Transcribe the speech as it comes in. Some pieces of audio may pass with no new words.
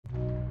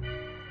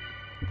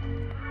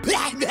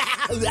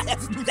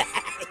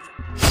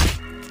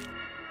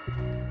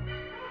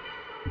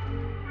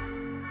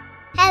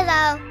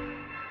Hello.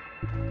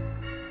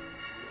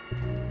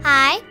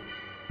 Hi.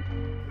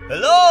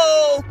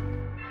 Hello?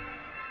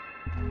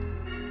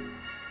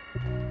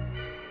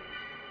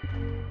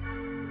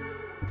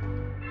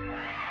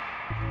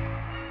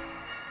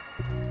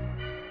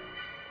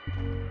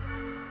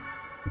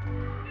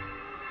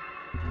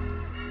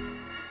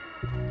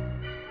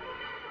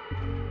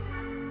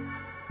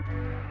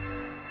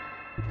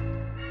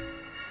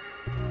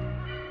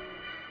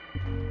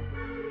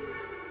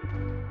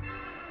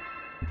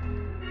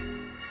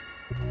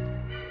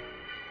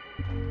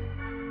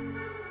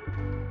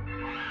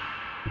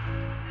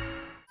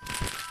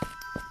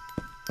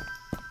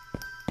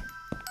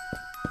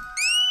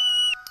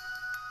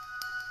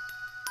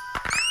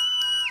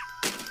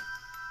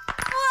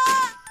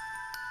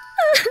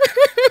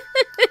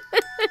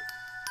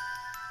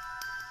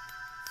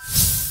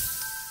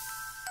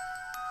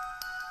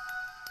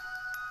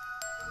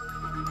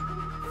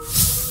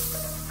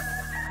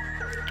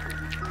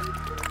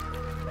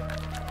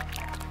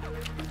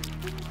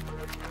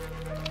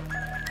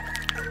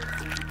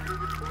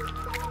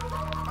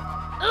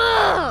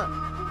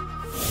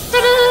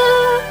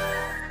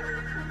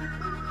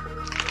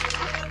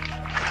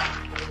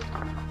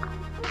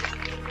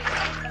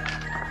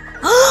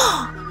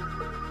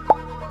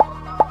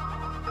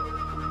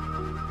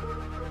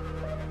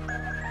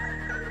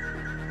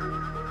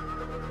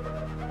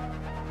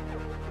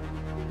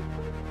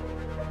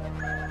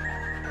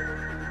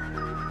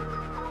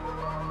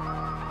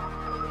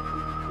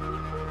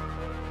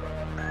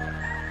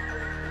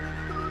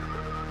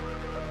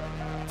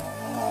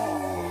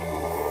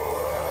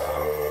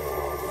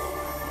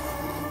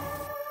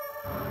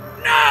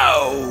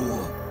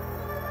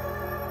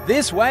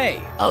 This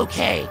way.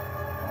 Okay.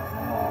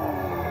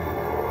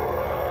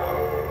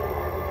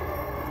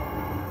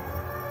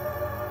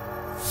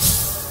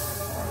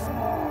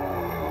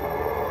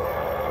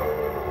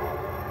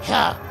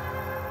 Huh.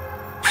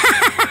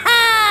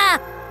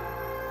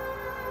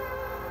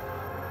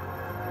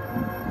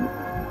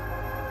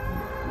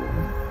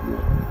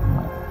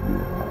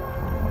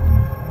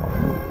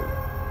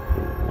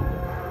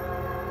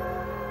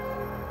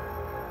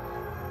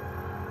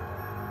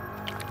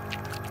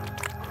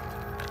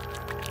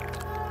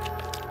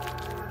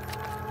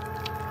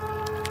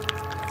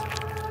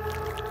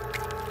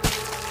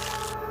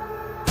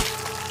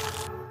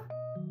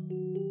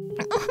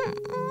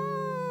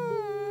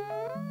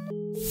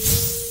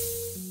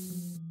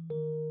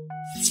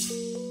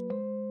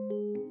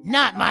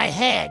 Not my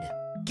head.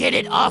 Get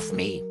it off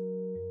me.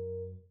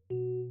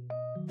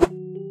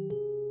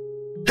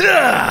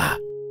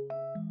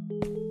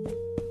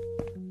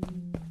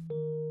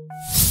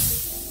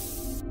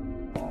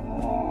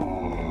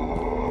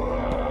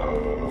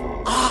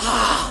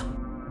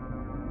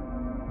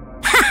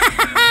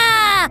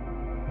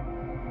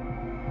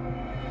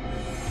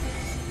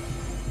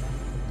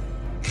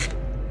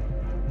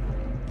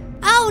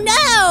 Oh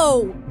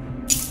no!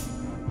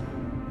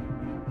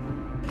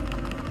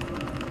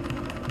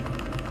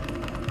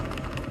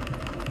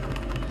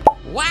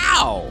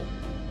 Wow!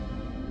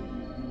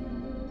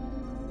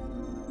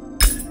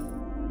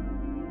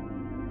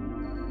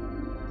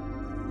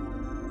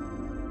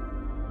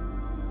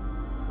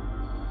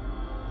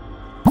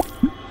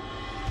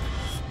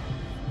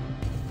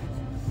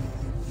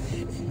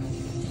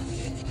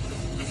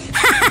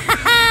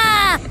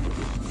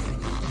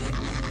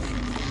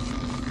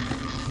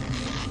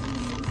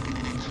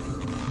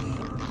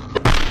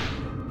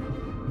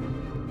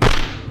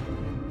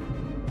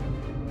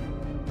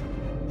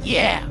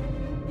 Yeah.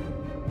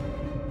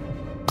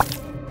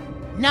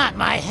 Not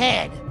my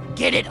head.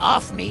 Get it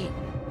off me.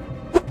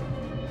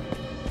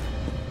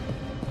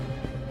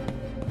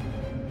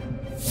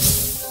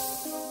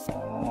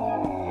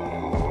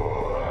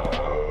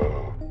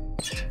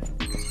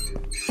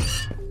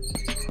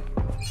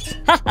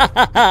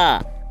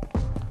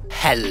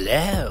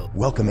 Hello.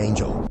 Welcome,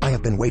 Angel. I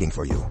have been waiting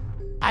for you.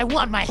 I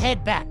want my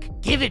head back.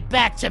 Give it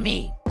back to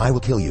me. I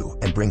will kill you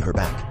and bring her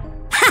back.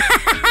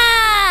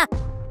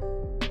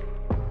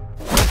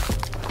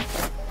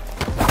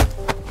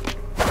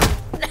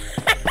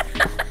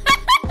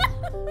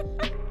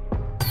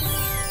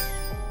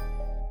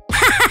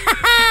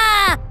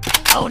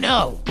 Oh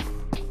no!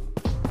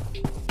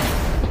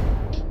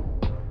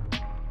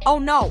 Oh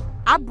no,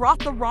 I brought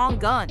the wrong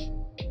gun.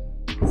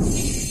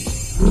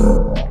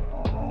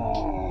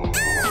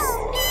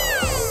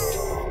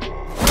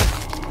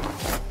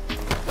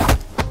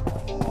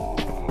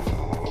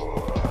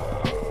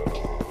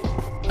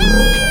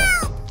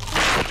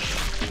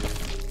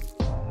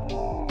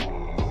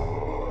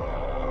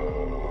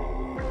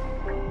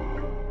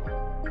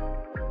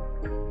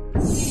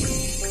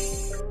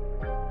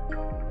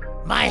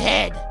 My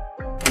head.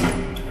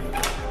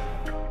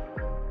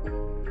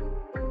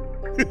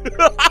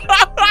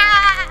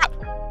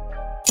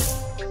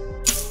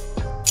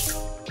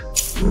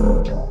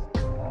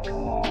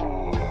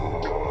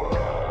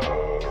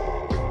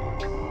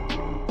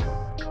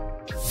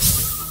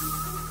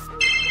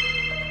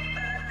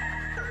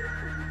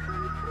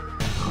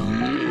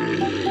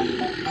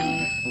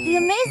 The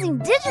amazing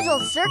Digital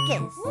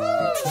Circus.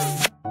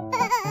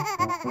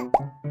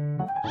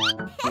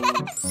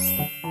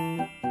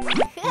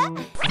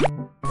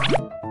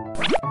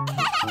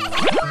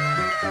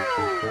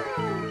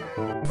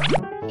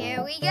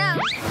 Here we go.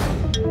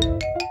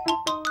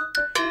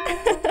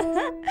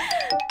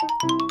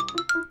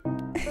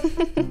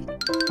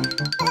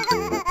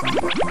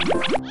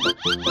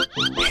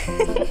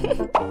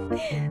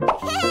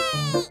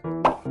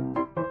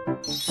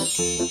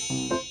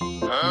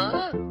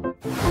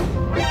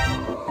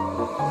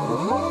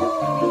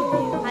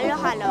 Hello,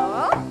 hello.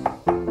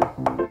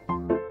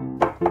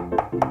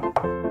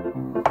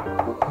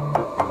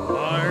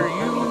 Are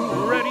you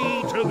ready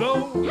to go?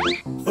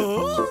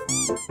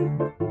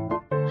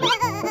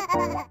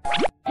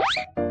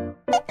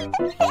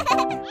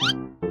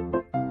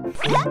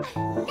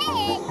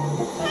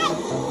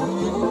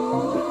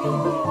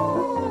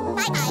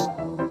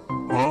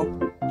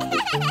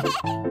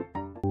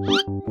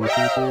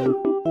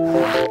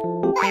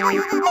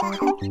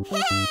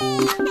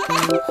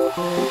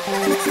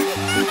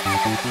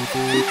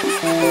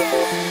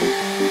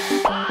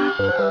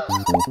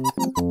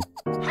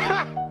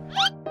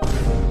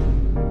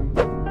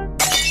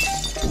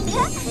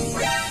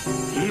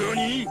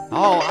 Nani?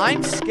 Oh,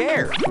 I'm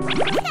scared.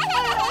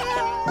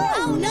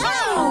 Oh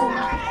no!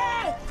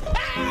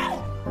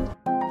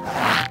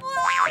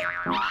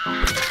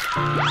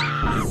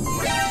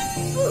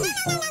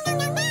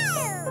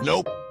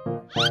 Nope.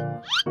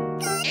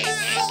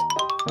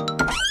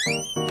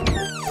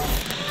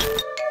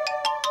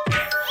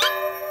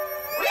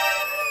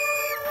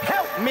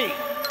 Help me!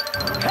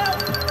 Help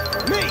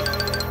me!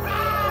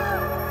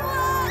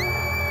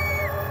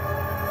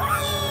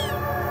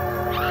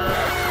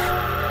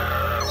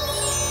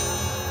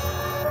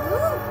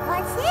 Ooh,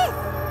 what's this?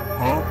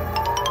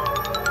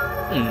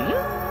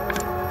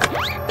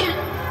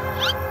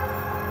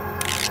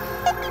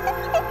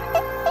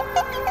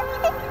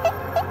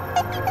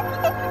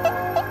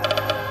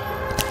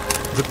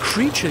 The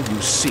creature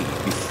you see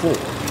before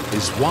you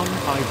is one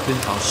I've been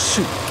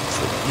pursuing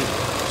for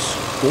years.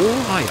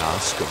 All I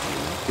ask of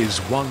you is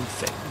one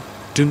thing.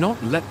 Do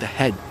not let the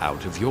head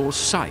out of your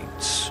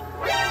sights.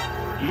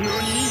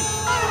 Nani?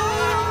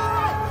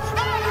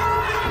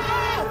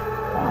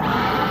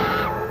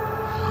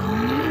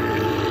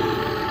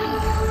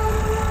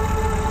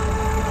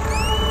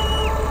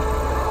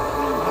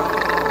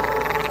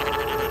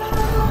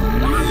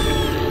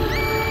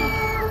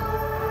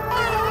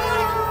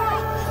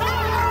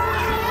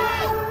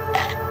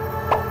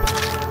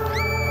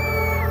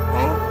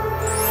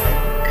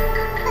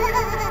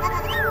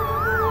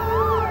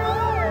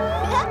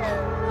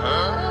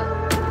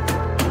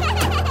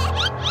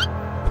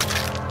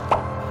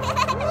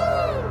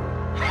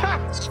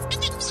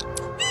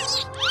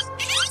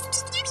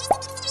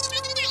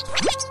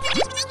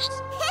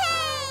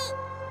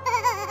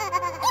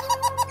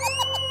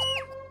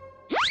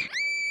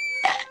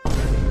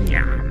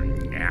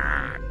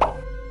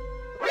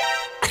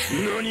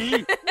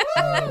 Nani?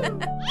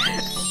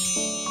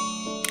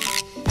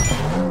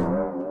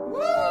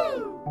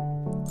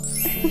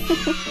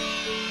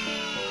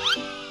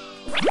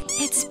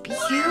 It's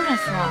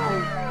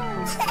beautiful.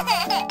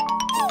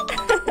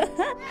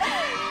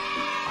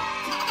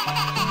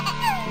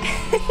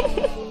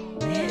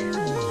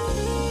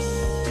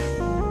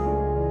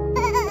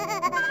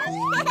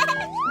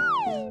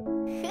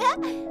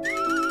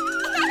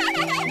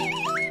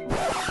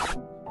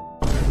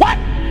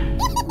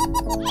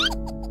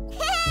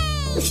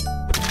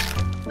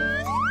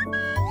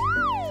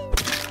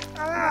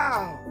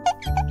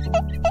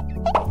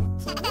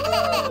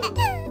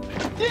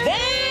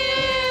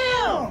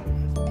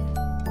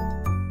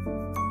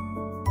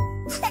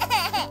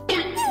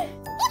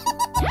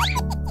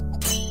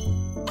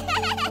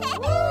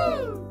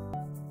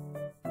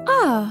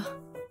 Oh.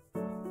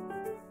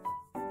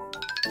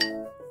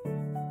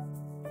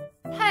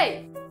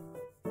 Hey,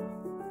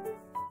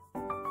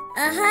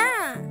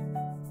 Uh-huh.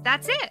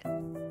 that's it.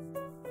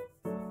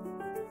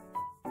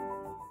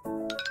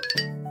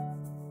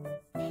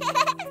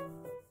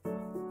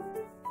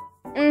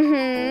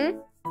 Mm-hmm.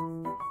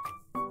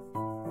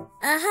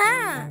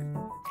 Uh-huh.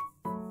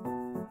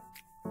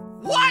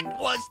 What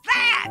was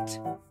that?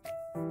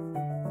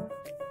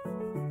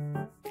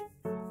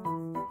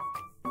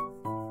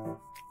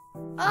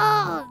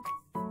 Oh.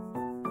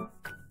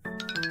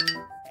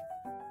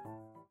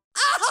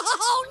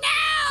 Oh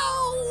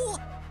no!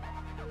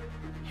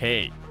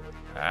 Hey,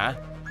 huh?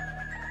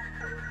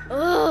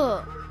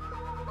 Ugh.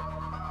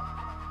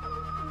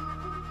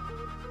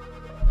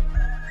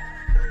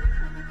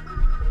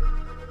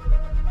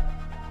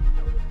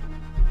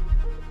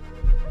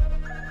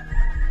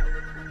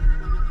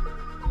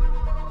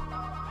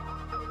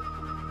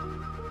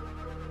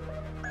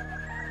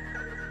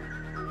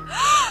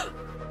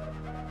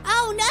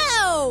 Oh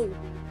no!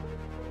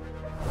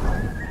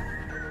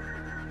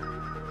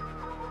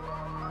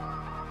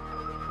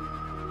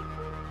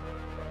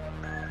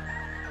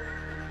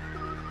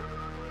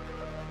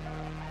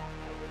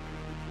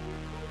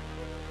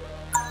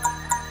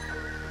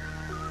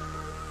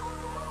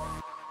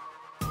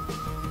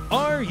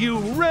 Are you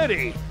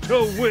ready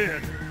to win?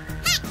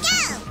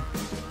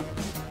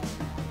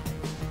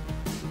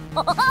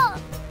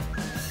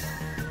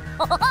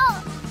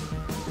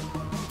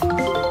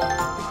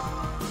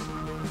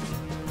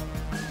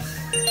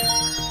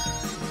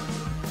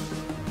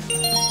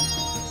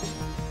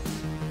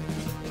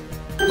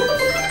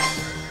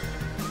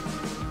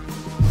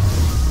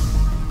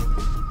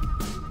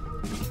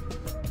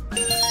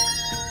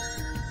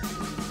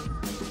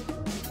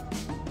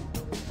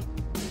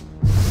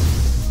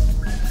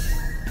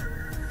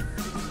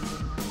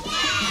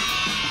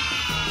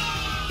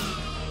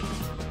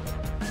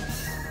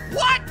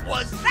 What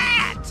was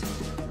that?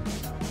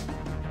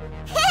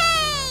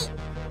 Hey!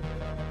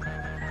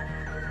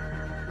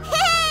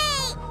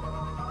 Hey!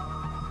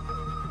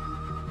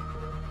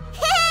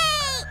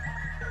 Hey!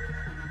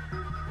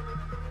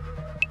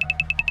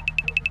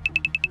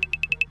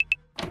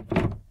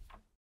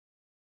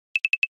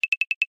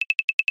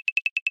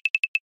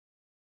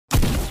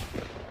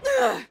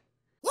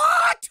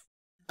 What?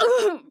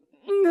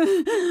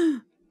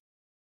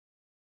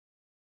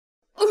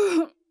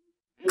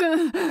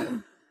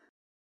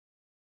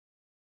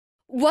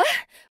 What?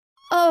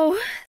 Oh.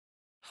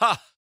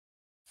 Ha!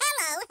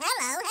 Hello,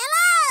 hello,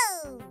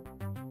 hello!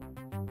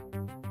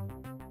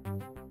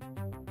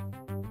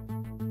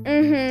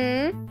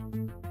 Mm-hmm.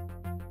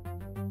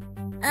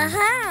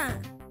 Uh-huh.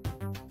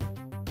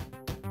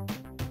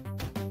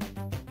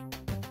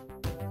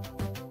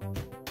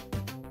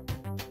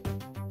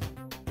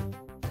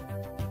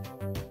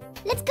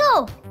 Let's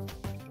go!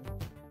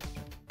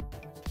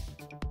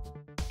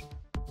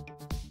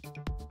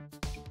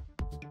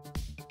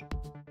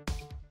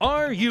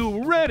 Are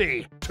you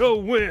ready to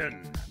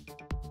win?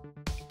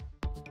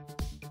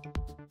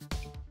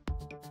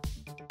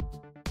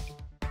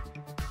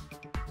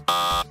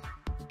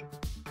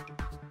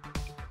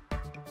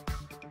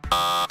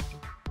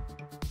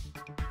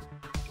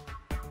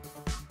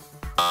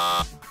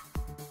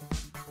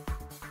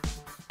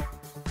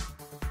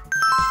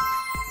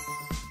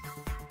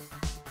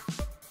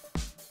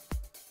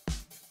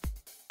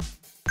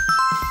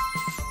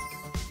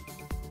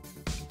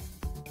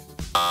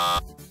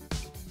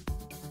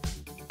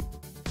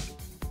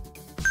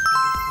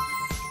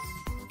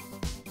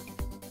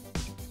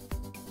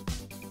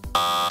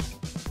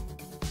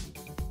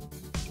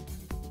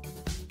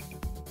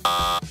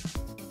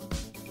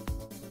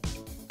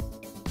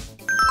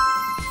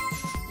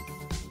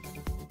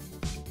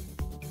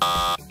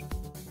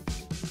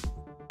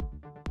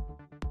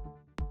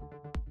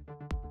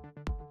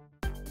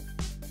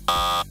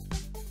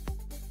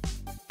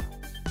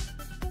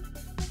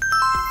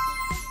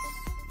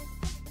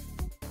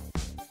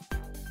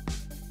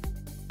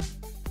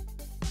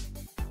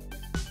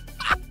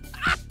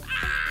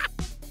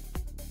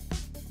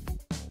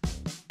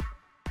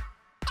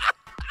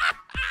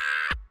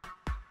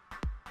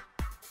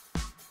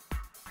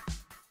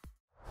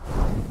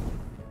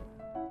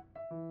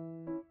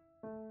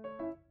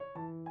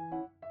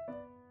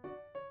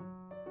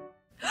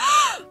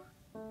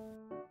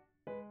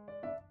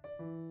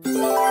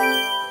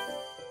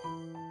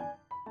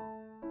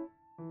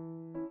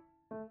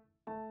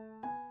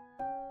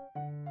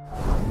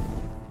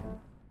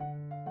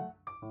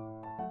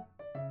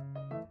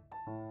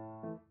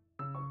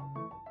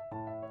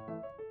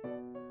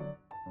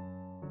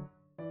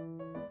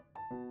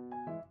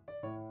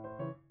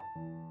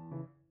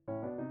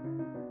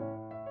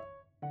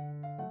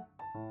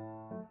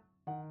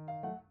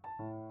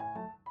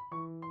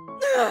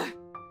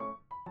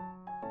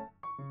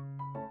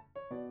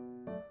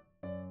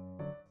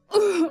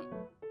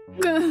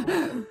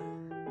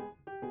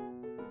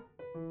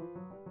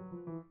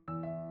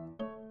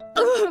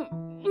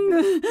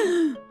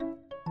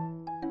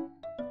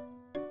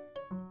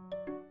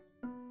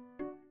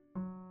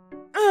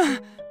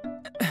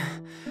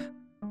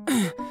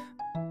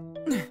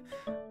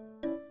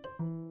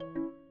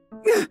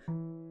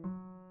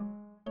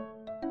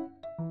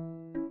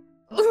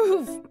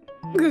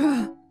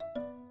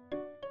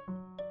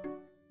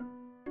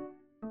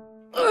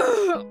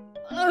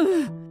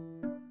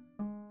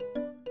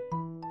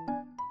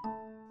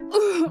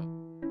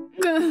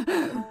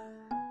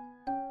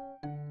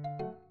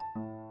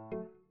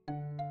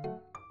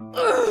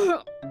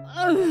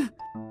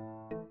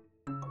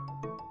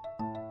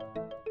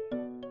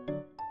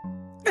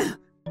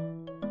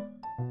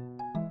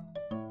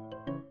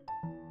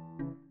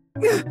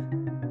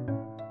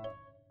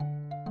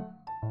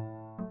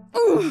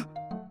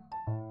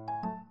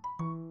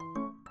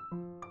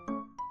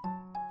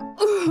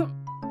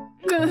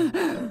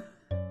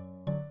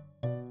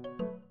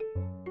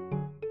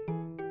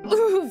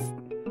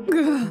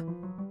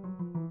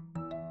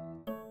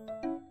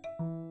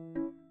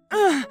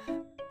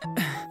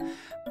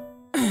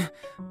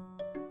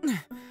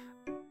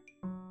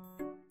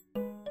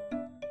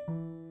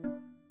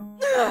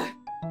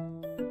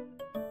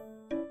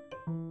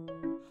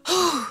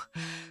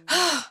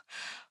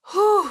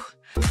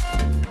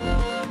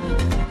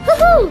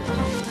 Woohoo!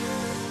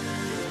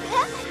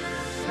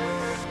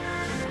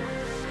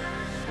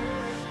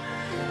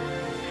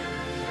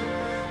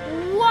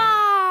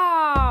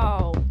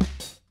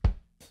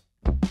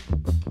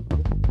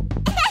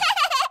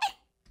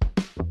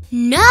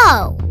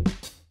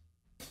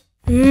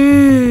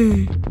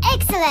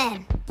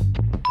 Excellent!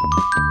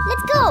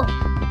 Let's go!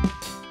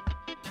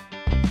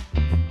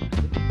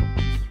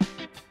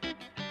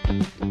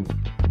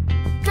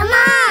 Come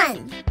on!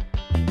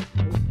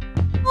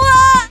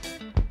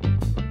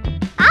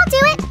 I'll do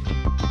it!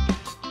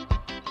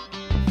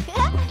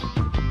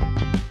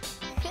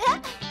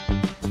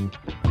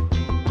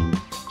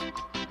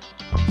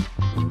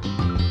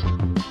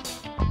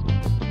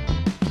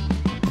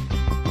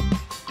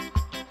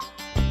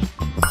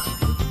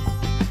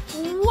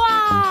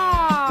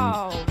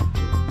 Wow!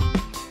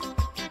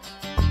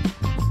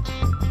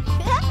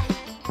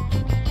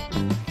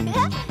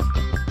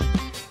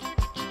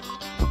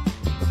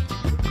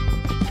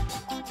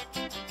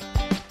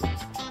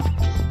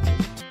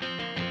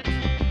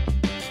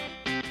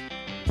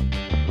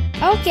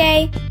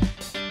 Okay.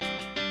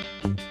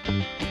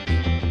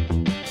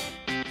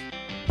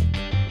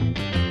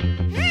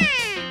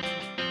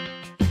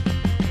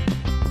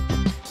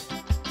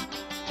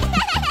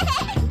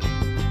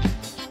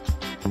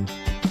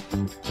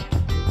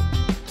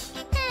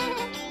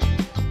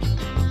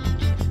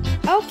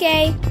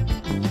 Okay.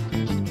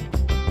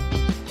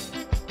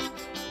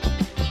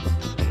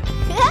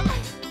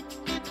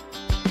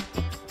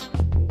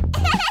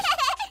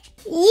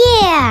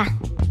 Yeah!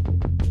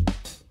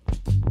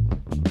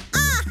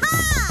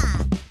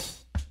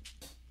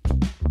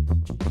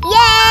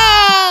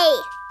 Yay!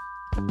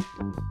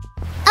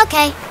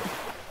 Okay.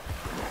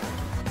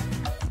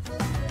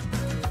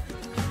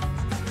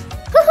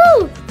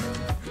 Woohoo!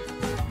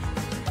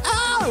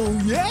 Oh,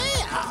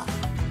 yeah!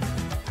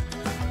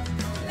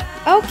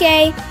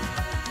 Okay.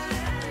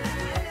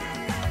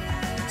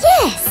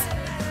 Yes!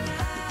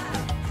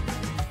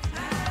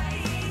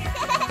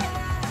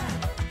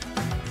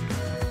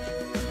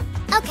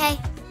 Okay.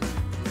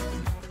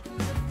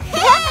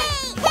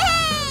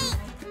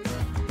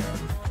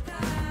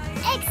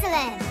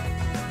 Excellent!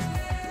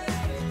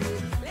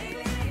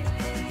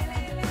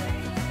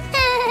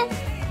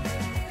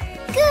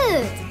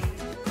 Good!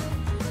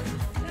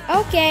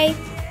 Okay.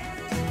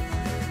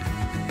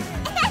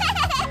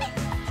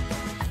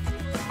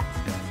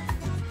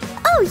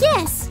 Oh,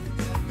 yes!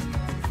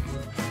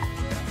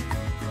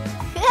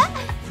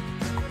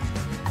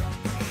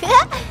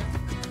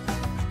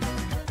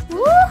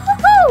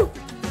 Woo-hoo-hoo!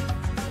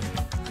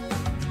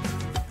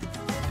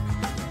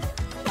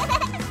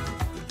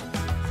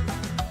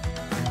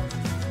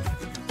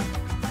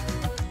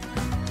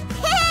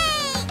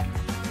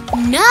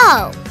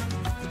 No!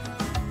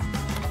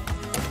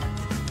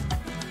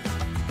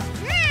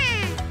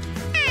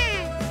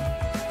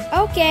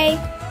 Okay.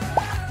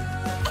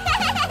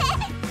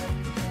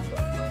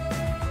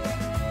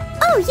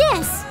 Oh,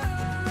 yes!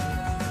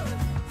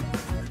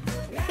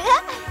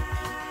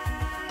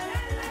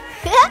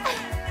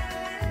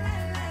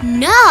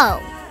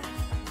 No!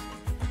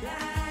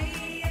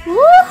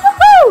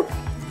 Woo-hoo-hoo!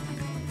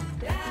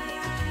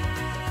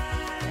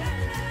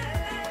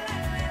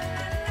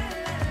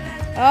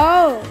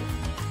 Oh.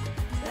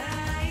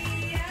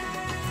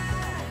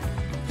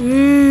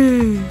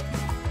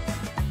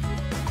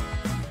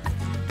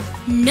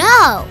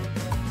 No!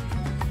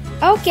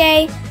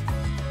 Okay.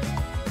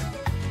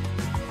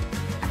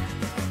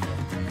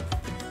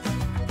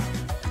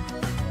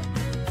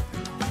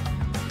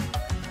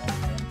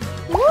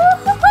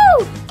 Woo-hoo-hoo!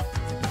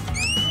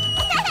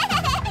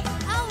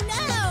 Oh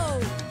no!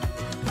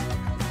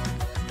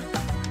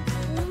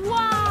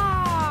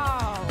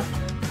 Wow!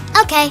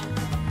 Okay.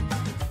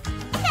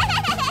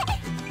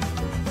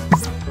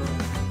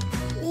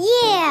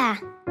 Yeah!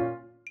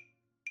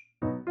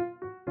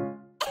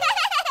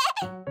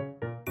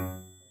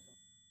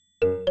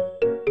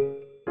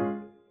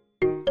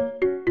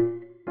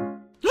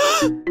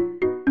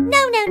 No.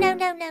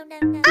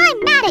 I'm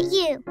mad at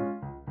you.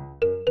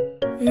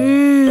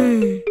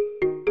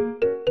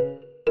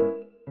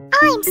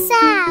 I'm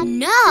sad.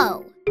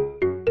 No.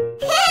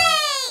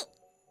 Hey!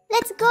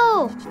 Let's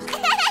go.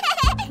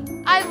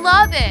 I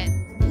love it.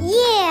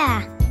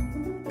 Yeah.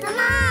 Come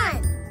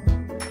on.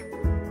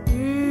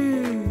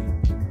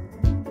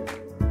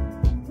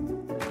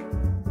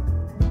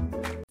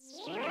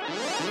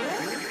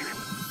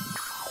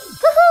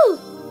 Woohoo!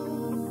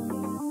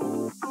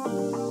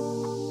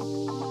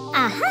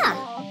 Aha!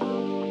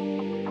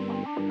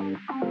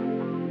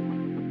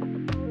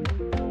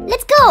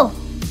 Let's go!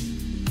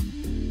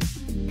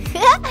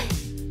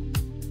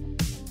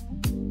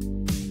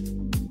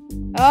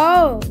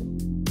 Oh.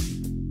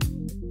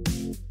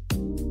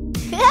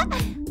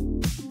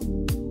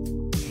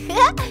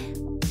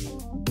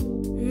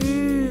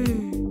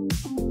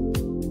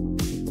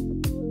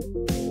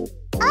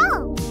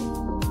 Oh!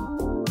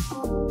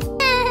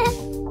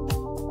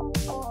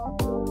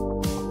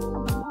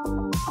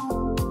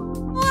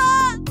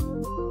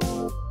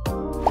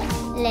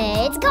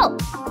 Let's go!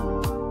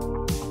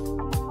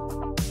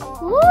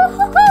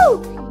 Woo-hoo-hoo!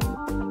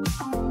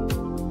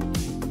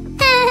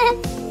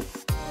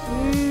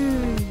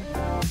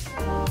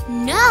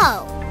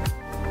 No!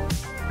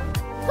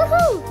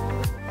 Woohoo!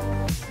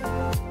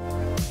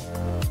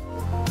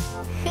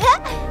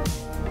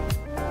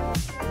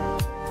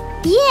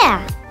 Yeah!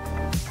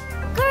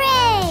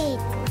 Great!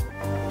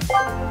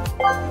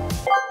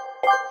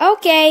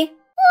 Okay.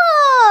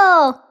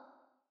 Whoa!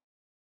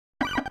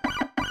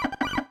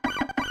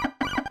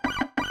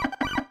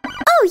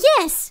 Oh,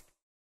 yes!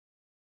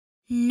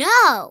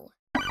 No!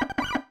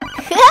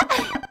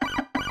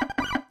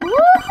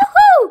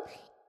 Woohoo!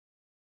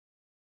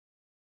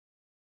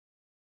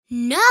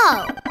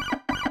 No!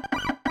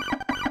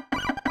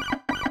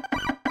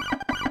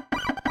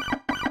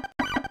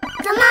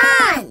 Come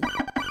on!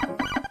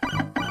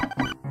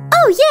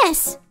 Oh,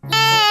 yes!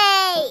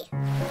 Yay!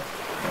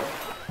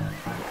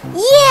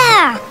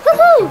 Yeah!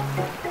 Woohoo!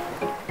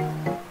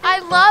 I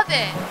love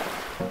it.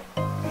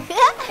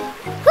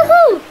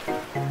 Woohoo!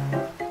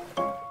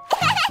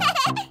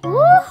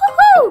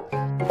 Woohoo!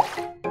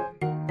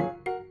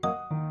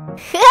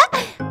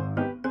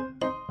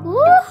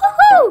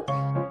 Woohoo!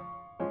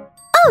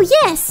 Oh,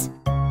 yes!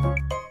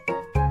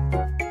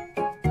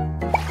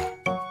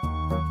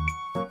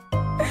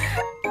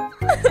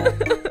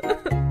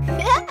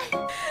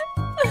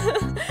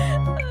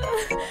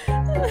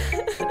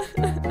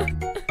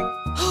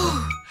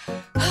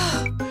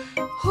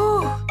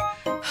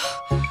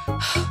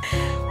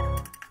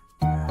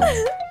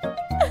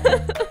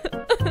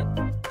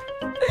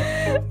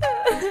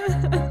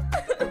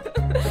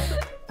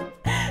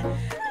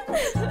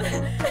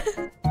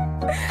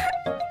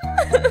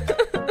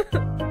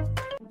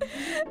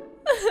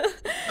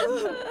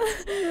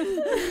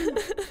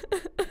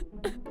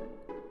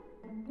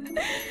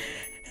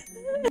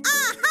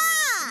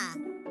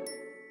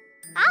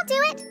 I'll do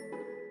it.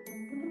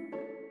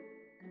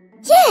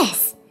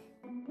 Yes.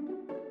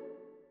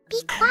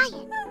 Be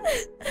quiet.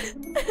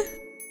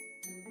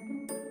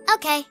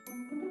 Okay.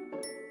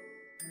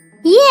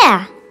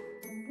 Yeah.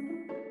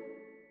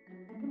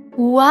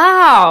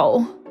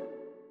 Wow!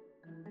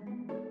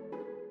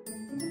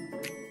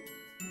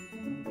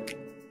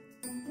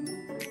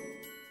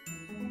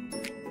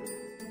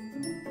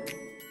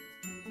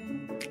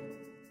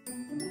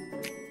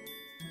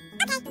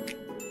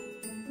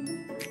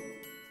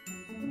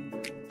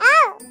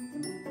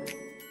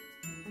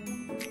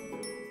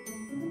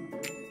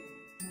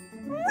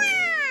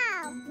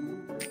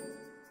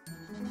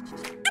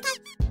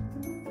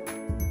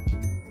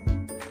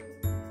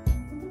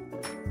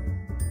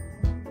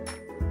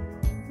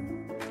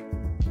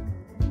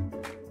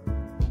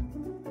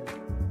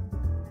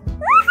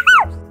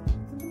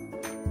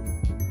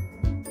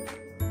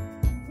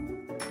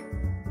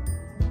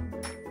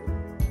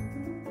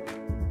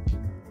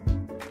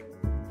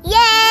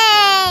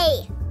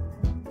 Yay!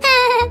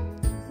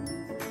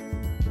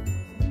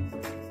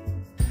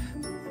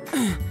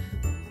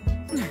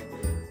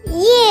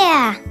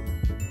 Yeah.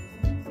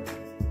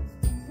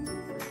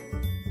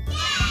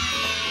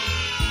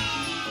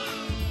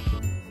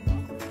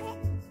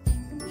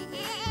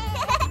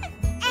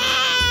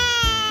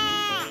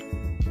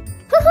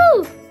 Woohoo!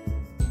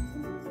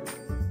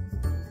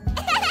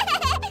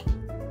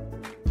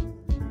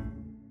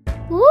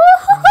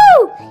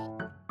 Woohoo!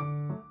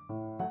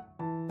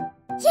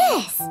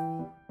 Yes.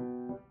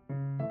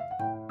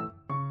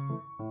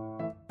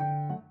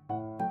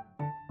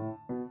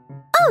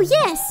 Oh,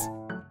 yes.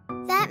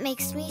 That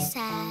makes me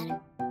sad.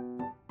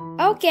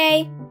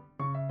 Okay.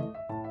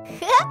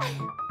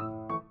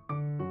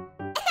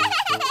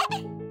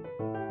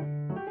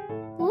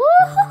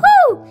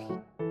 Woohoo!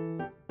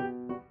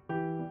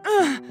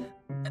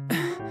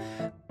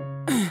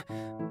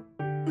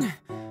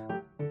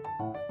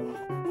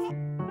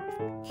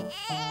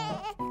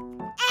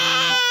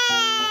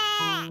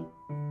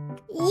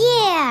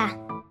 Yeah.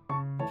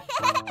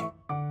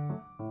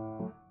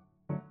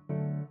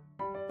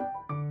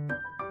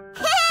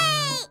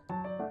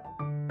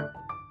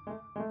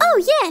 Oh,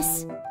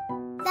 yes.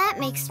 That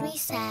makes me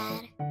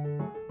sad.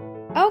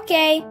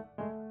 Okay.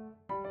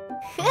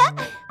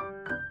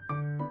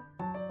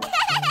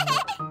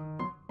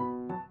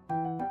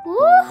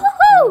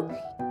 Woohoo!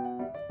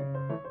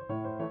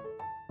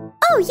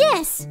 Oh,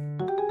 yes.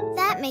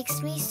 That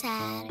makes me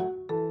sad.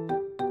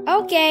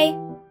 Okay.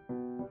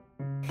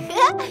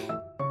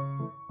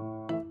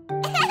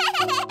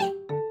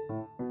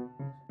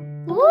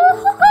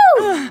 Woohoo!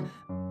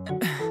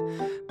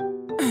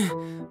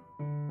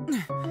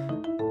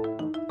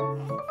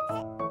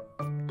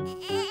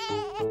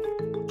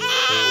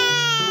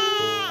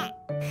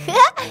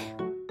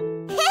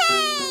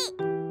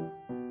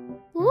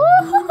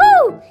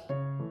 Woohoo!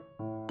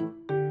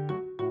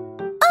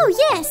 Oh,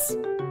 yes.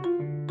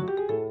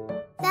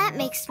 That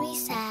makes me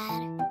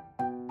sad.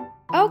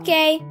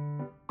 Okay.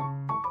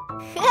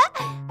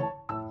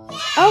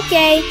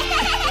 Okay.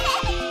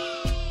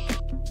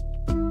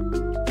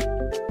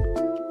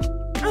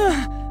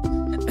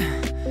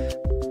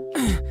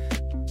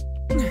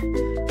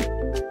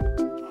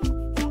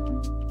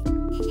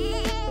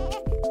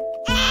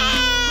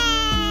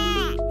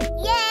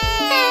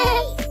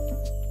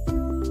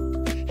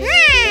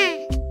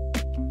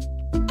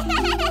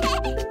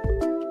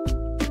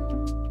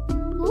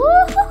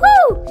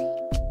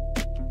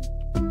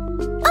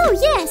 Oh,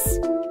 yes!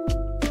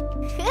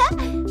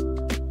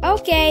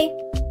 Okay.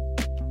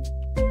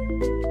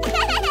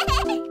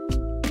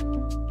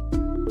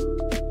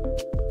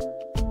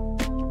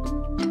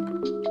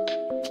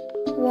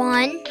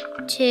 1,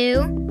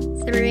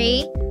 2,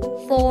 3,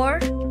 4.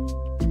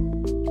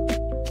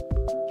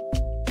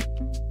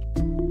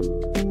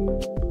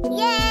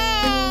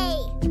 Yay!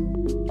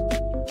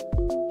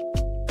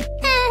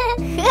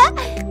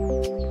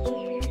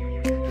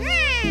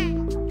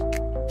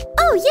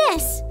 Oh,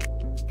 yes!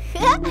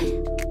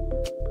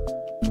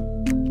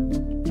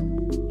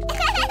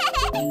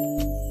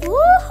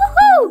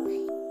 Woo-hoo-hoo!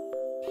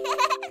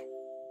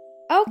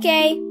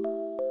 Okay.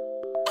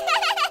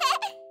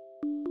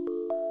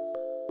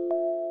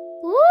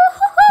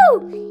 Woo-hoo-hoo!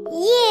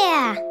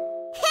 Yeah!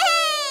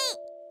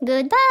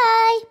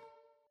 Goodbye!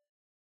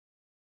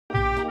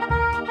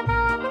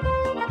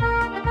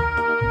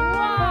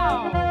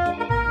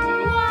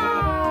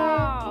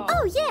 Wow!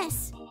 Oh,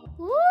 yes!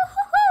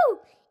 Woo-hoo-hoo!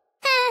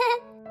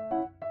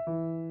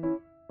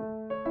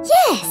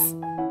 Yes!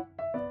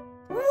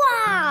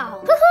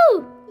 Wow! Woohoo!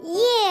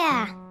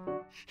 Yeah!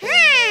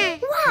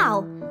 Wow!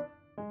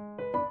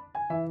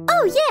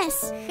 Oh,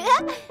 yes!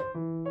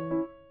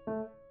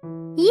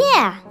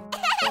 Yeah!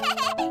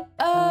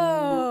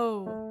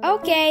 Oh!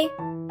 Okay.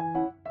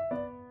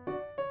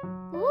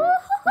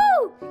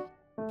 Woo-hoo-hoo!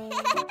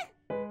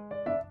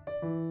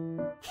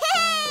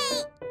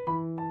 Hey!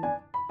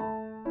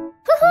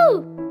 Woohoo!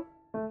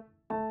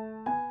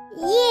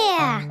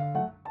 Yeah!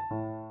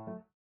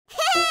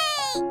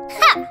 Hey!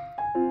 Ha!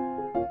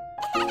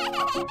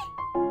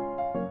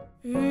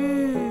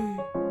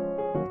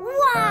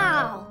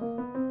 Wow!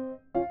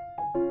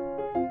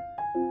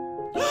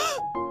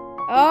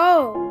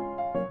 Oh!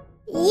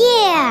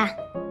 Yeah!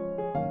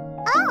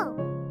 Oh!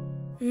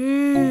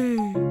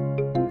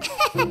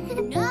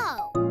 No!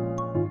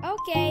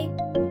 Okay.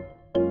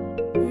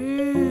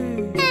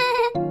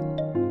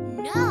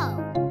 No!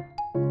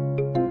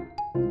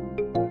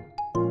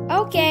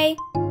 Okay.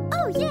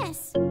 Oh,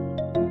 yes!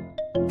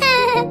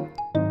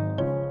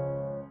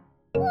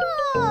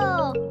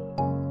 Whoa!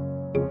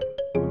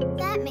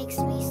 That makes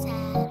me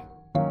sad.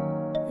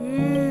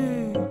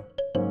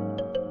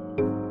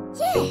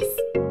 Yes!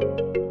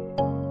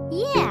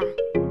 Yeah!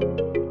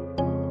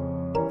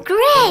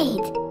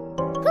 Great!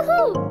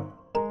 Woohoo!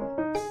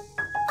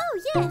 Oh,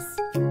 yes!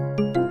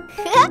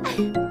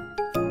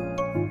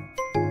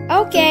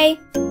 Okay.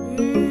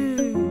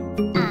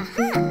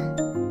 Aha!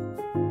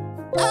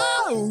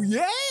 Oh,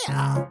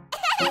 yeah!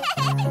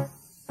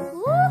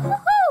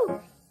 Woo-hoo-hoo!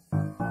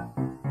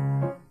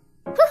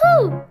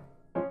 Woohoo!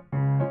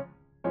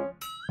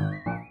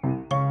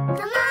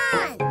 Come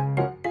on!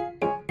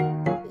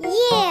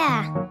 Yeah!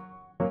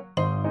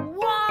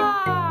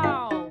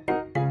 Wow!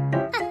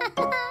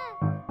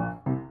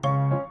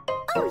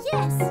 Oh,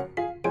 yes!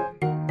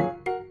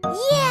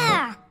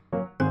 Yeah!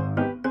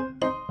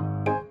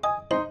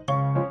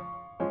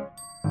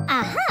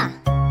 Aha!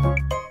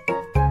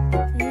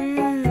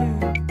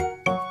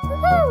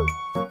 Woohoo!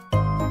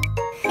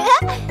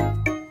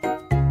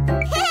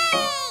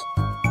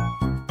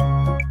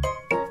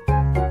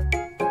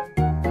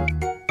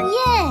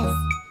 Yes!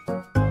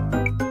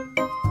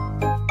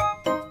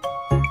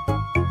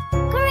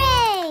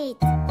 Great!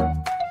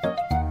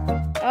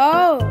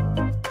 Oh!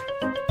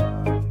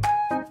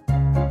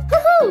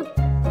 Woohoo!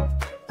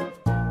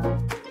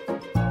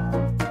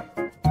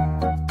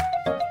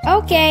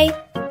 Okay.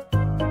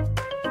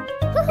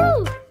 Woohoo!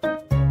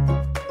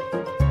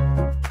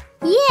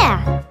 Yeah!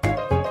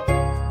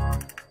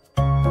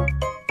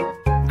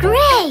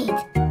 Great!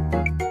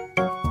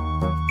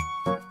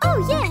 Oh,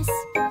 yes!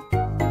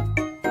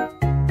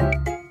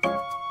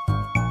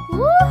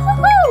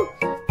 Woo-hoo-hoo!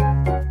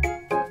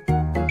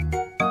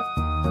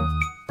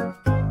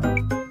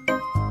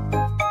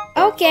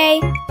 Okay.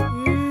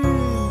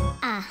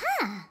 Aha!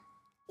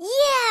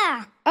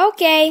 Yeah!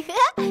 Okay.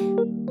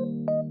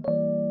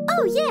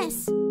 Oh,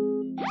 yes!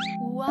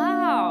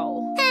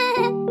 Wow!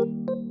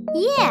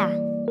 Yeah!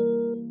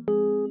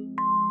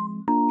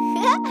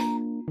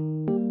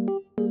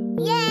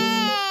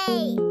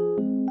 Yay!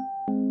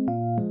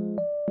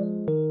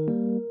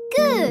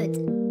 Good!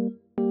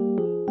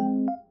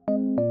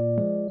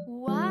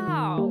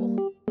 Wow!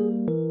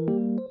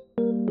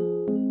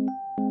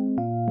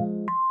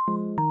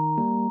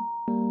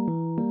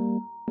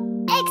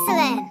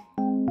 Excellent!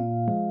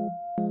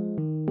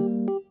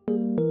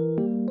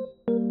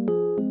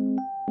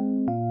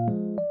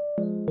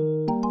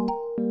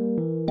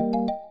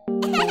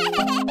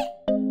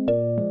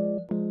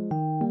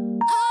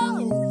 Oh,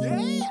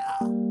 yeah!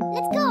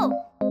 Let's go!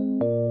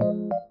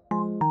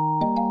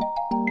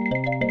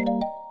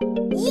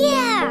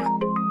 Yeah!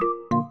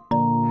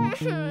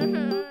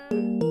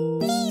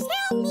 Please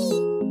help me!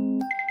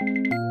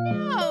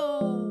 No!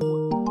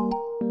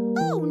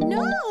 Oh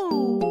no!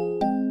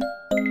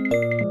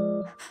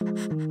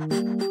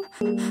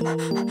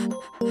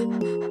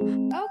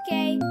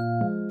 Okay.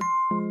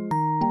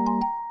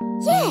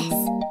 Yes!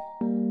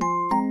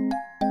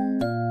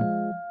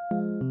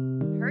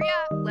 Hurry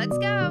up, let's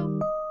go.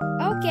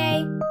 Okay.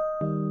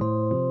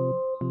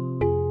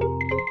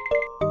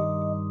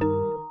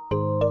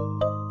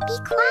 Be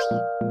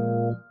quiet.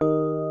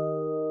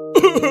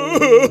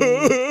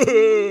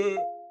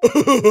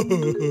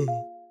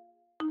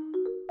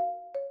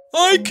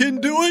 I can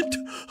do it!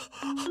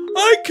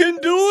 I can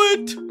do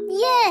it!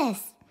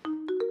 Yes.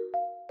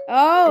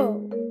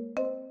 Oh.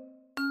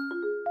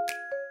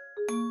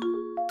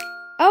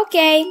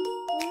 Okay.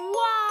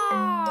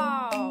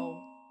 Wow!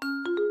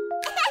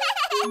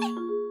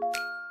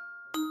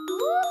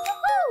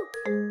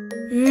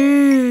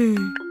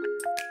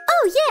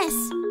 Oh, yes.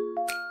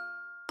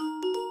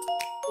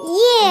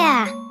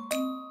 Yeah.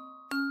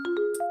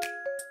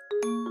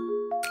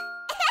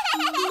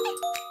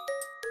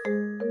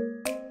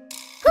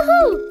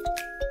 Woohoo!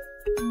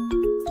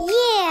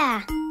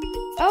 Yeah.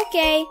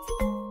 Okay.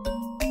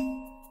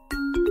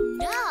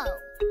 No.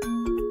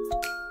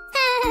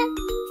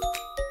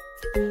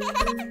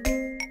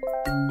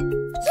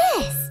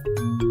 Yes.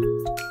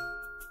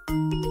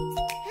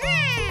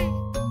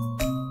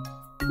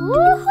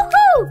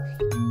 Woohoo!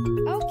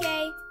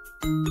 Okay.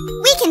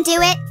 We can do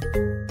it.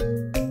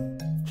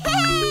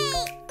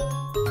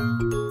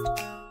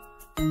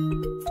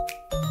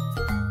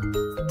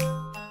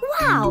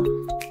 Wow.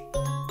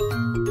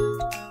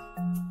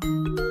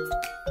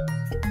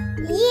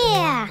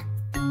 Yeah.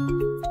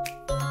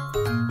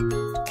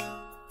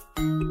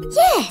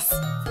 Yes.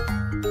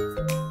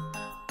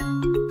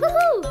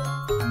 Woohoo!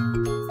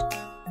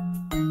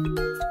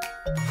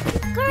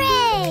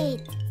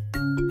 Great.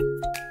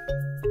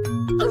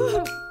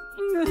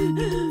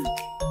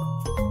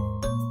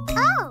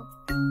 Oh.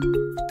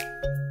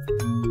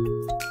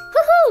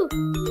 Woohoo!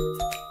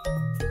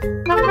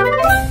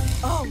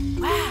 Oh,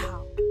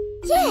 wow!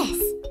 Yes.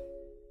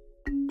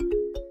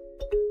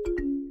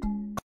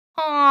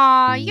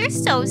 Aw, you're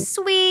so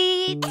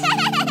sweet.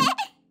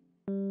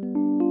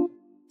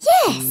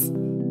 Yes.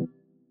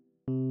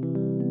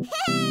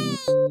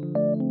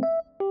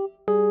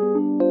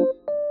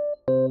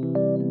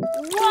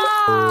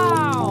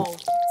 Wow!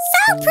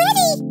 So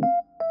pretty.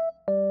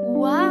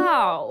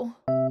 Wow.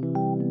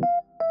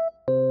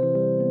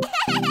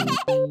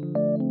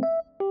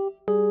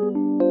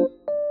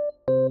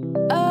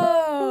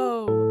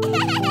 Oh!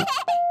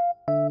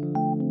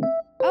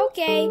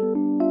 Okay.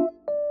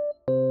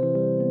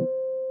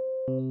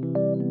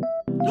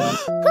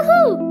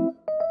 Woohoo!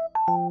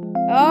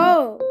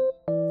 Oh.